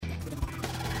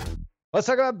Let's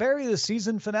talk about Barry, the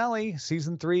season finale,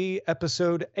 season 3,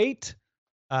 episode 8.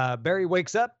 Barry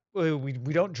wakes up. We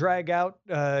don't drag out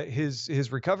his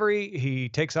recovery. He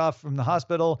takes off from the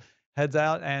hospital, heads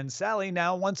out, and Sally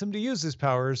now wants him to use his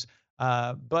powers.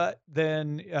 But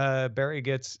then Barry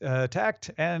gets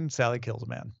attacked, and Sally kills a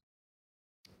man.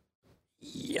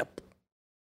 Yep.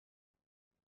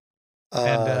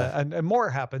 And more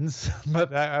happens,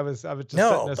 but I was just setting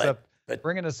No, us but up, but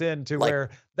bringing us in to like where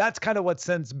that's kind of what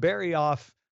sends Barry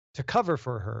off to cover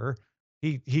for her.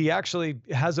 He actually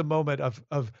has a moment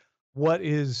of what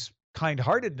is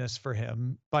kind-heartedness for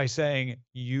him by saying,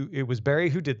 "You, it was Barry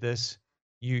who did this.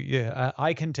 Yeah,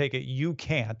 I can take it. You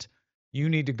can't. You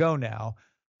need to go now."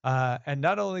 And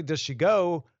not only does she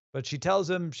go, but she tells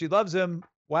him she loves him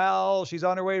while she's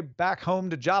on her way back home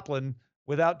to Joplin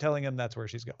without telling him that's where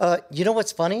she's going. you know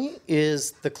what's funny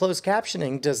is the closed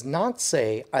captioning does not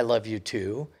say "I love you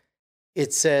too."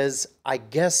 It says "I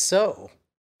guess so."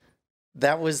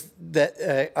 That was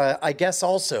that. I guess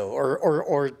also,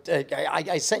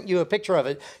 I sent you a picture of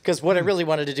it because what I really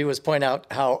wanted to do was point out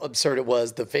how absurd it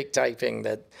was, the fake typing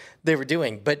that they were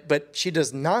doing. But she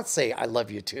does not say "I love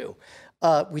you too."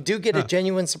 We do get a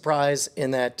genuine surprise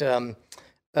in that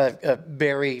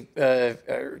Barry,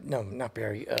 no, not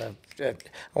Barry. I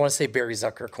want to say Barry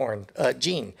Zuckercorn.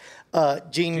 Gene.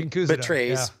 Gene Cousineau,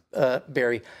 betrays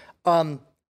Barry.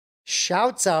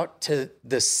 Shouts out to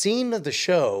the scene of the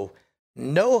show,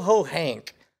 NoHo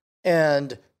Hank,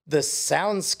 and the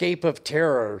soundscape of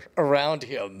terror around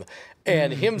him,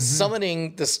 and him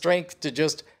summoning the strength to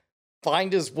just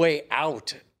find his way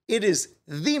out. It is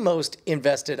the most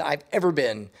invested I've ever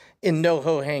been in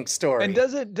NoHo Hank's story. And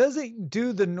does it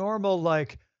do the normal,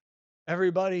 like,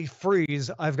 everybody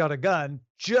freeze, I've got a gun,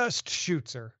 just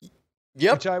shoots her,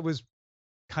 Yep. which I was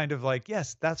kind of like,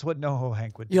 yes, that's what NoHo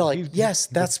Hank would do. You're like, yes,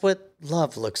 that's what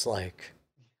love looks like.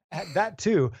 That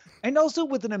too. And also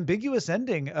with an ambiguous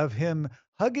ending of him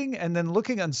hugging and then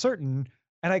looking uncertain.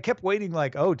 And I kept waiting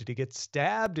like, oh, did he get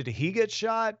stabbed? Did he get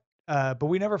shot? But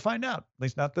we never find out, at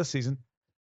least not this season.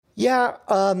 Yeah,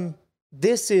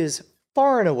 this is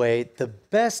far and away the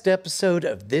best episode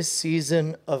of this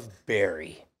season of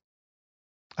Barry.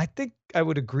 I think I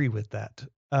would agree with that.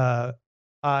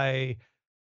 I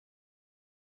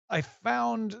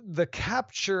found the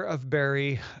capture of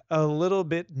Barry a little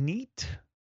bit neat.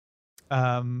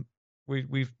 I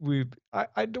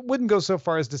wouldn't go so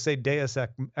far as to say Deus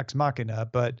ex machina,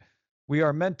 but we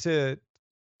are meant to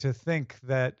think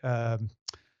that. Oh,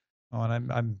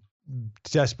 and I'm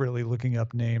desperately looking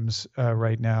up names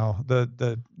right now.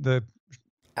 The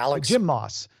Alex. Jim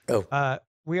Moss. Oh.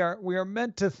 We are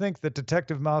meant to think that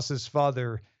Detective Moss's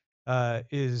father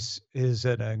is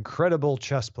an incredible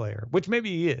chess player, which maybe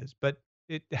he is, but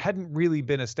it hadn't really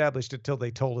been established until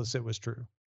they told us it was true.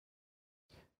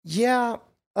 Yeah.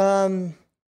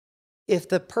 If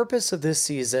the purpose of this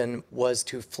season was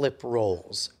to flip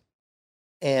roles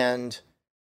and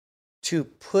to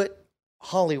put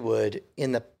Hollywood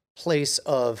in the place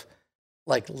of,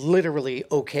 like, literally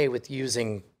okay with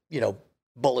using,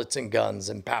 bullets and guns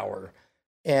and power,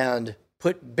 and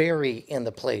put Barry in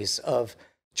the place of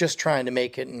just trying to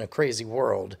make it in a crazy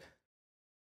world,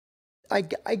 I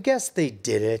guess they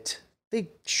did it. They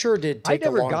sure did take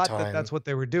a long time. I never got that that's what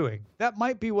they were doing. That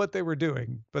might be what they were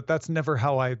doing, but that's never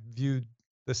how I viewed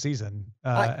the season.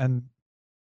 I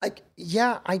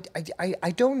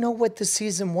don't know what the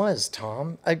season was,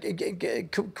 Tom.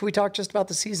 Could we talk just about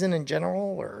the season in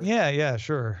general, or? Yeah,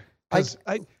 sure. 'Cause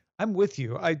I'm with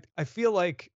you. I feel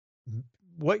like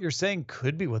what you're saying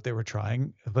could be what they were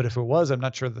trying, but if it was, I'm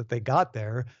not sure that they got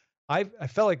there. I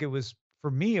felt like it was,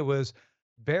 for me, it was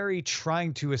Barry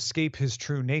trying to escape his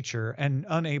true nature and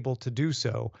unable to do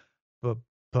so.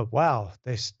 But wow,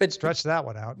 they stretched that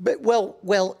one out. But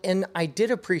well, and I did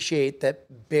appreciate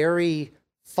that Barry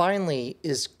finally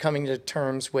is coming to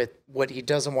terms with what he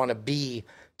doesn't want to be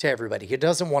to everybody. He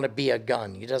doesn't want to be a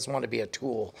gun. He doesn't want to be a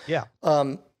tool. Yeah.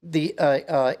 And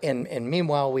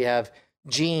meanwhile we have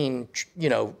Gene,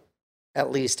 at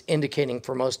least indicating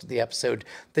for most of the episode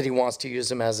that he wants to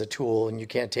use him as a tool, and you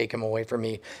can't take him away from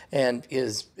me. And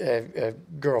his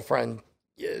girlfriend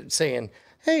saying,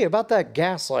 "Hey, about that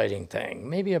gaslighting thing,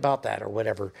 maybe about that or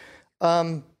whatever."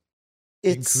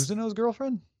 It's Cousineau's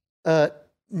girlfriend.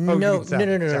 No.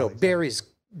 Sally. Barry's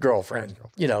girlfriend.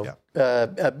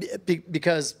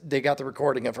 Because they got the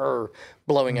recording of her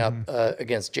blowing up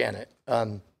against Janet.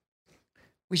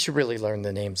 We should really learn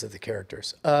the names of the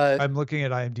characters. I'm looking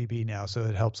at IMDb now, so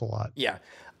it helps a lot. Yeah.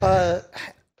 I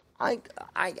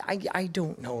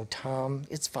don't know, Tom.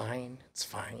 It's fine. It's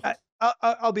fine.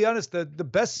 I'll be honest. The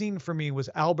best scene for me was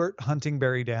Albert hunting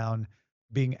Barry down,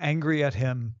 being angry at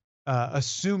him,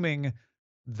 assuming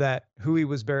that who he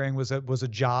was burying was a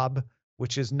job,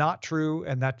 which is not true,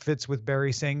 and that fits with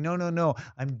Barry saying, no,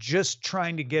 I'm just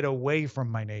trying to get away from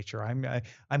my nature.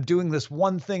 I'm doing this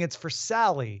one thing. It's for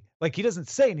Sally. Like, he doesn't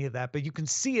say any of that, but you can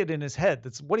see it in his head.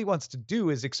 That's what he wants to do,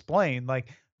 is explain, like,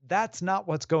 that's not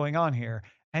what's going on here.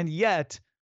 And yet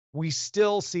we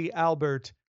still see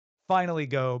Albert finally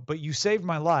go, but you saved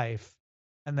my life,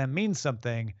 and that means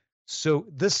something. So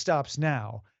this stops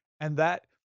now. And that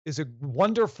is a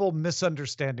wonderful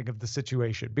misunderstanding of the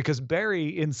situation, because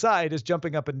Barry inside is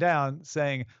jumping up and down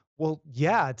saying, well,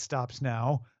 yeah, it stops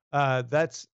now.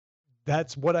 That's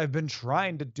what I've been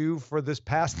trying to do for this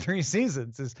past 3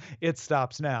 seasons, is it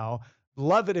stops now.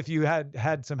 Love it if you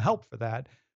had some help for that.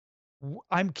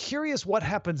 I'm curious what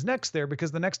happens next there,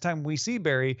 because the next time we see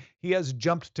Barry, he has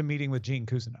jumped to meeting with Gene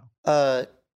Cousineau.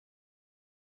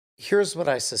 Here's what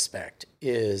I suspect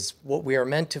is what we are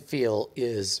meant to feel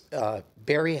is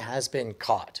Barry has been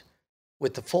caught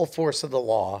with the full force of the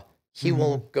law. He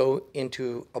will go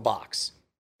into a box,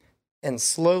 and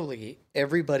slowly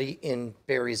everybody in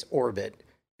Barry's orbit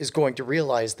is going to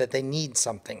realize that they need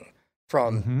something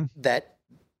from that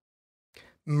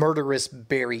murderous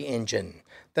Barry engine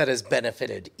that has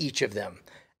benefited each of them.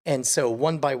 And so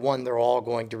one by one, they're all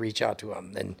going to reach out to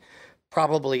him. And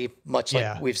probably much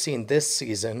like we've seen this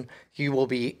season, he will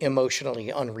be emotionally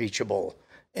unreachable.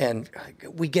 And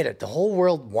we get it. The whole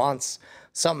world wants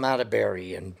something out of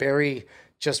Barry, and Barry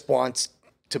just wants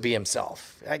to be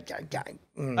himself. I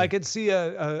could see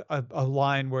a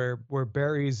line where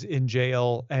Barry's in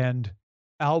jail and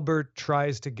Albert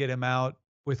tries to get him out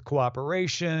with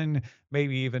cooperation.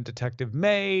 Maybe even Detective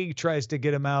May tries to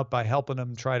get him out by helping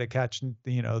him try to catch,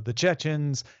 the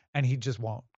Chechens, and he just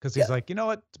won't, because he's like, you know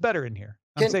what? It's better in here.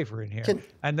 I'm safer in here.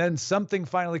 And then something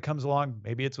finally comes along.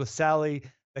 Maybe it's with Sally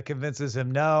that convinces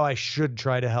him, no, I should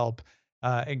try to help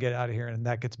and get out of here. And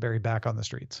that gets Barry back on the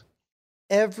streets.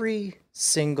 Every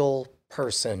single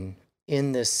person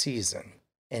in this season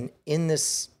and in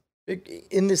this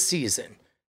season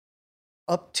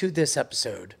up to this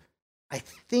episode, I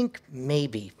think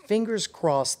maybe, fingers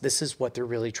crossed, this is what they're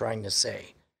really trying to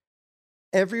say.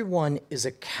 Everyone is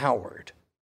a coward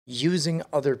using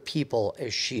other people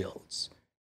as shields,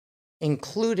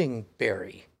 including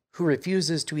Barry, who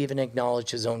refuses to even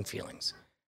acknowledge his own feelings,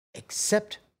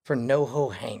 except for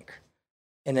NoHo Hank.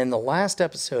 And in the last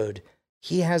episode,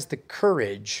 he has the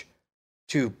courage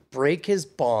to break his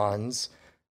bonds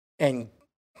and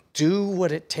do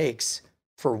what it takes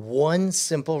for one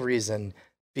simple reason,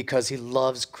 because he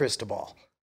loves Cristobal.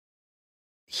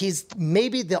 He's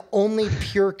maybe the only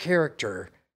pure character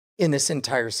in this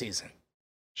entire season.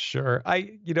 Sure.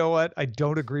 You know what? I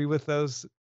don't agree with those,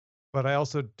 but I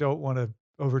also don't want to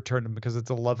overturn them, because it's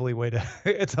a lovely way to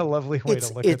to look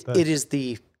at this. It is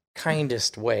the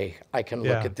kindest way I can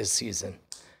look at this season.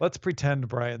 Let's pretend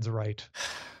Brian's right.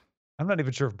 I'm not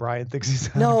even sure if Brian thinks he's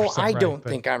 100% No, I right, don't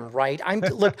think I'm right.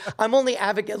 I'm only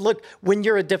advocate. Look, when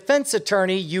you're a defense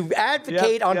attorney, you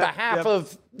advocate on behalf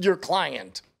of your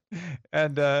client.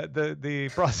 And the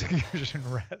prosecution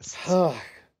rests.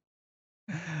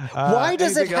 Why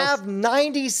does it have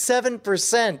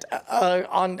 97%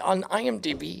 on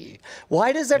IMDb?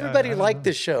 Why does everybody like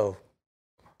this show?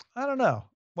 I don't know.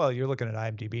 Well, you're looking at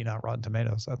IMDb, not Rotten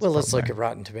Tomatoes. Well, let's look at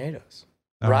Rotten Tomatoes.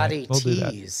 Roddy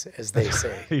tease, as they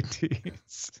say.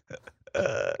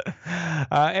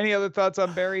 Any other thoughts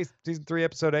on Barry season 3,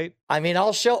 episode 8? I mean,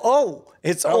 I'll show. Oh,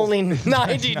 it's only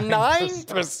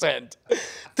 99%.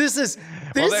 This is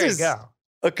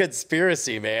a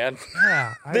conspiracy, man.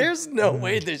 Yeah, there's no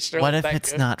way this show. What if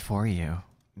it's not for you?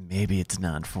 Maybe it's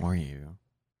not for you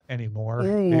anymore.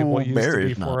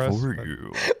 Barry's not for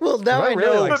you. Well, now I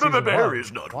know.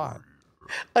 Barry's not for you.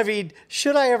 I mean,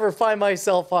 should I ever find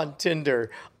myself on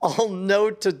Tinder, I'll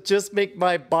know to just make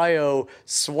my bio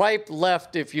swipe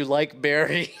left if you like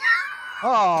Barry.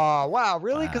 Oh, wow.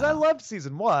 Really? Because I loved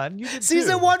season 1. You did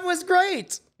Season 1 was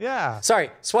great. Yeah. Sorry.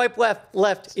 Swipe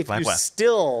left if you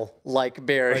still like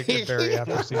Barry. Like Barry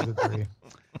after season 3.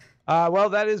 Well,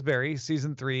 that is Barry,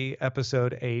 season 3,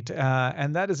 episode 8.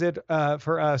 And that is it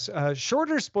for us.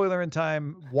 Shorter spoiler in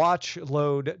time watch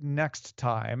load next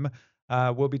time.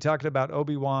 We'll be talking about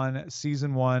Obi-Wan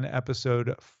season 1,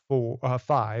 episode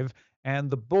 5,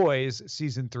 and The Boys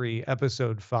season 3,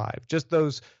 episode 5. Just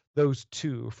those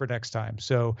 2 for next time.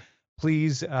 So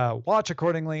please watch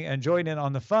accordingly and join in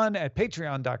on the fun at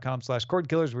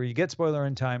patreon.com/cordkillers, where you get spoiler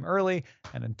in time early.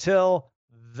 And until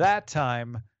that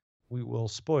time, we will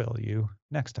spoil you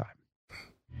next time.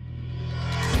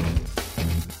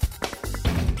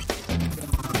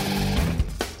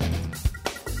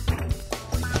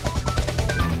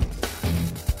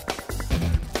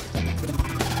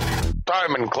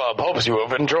 Diamond Club hopes you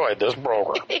have enjoyed this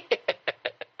program.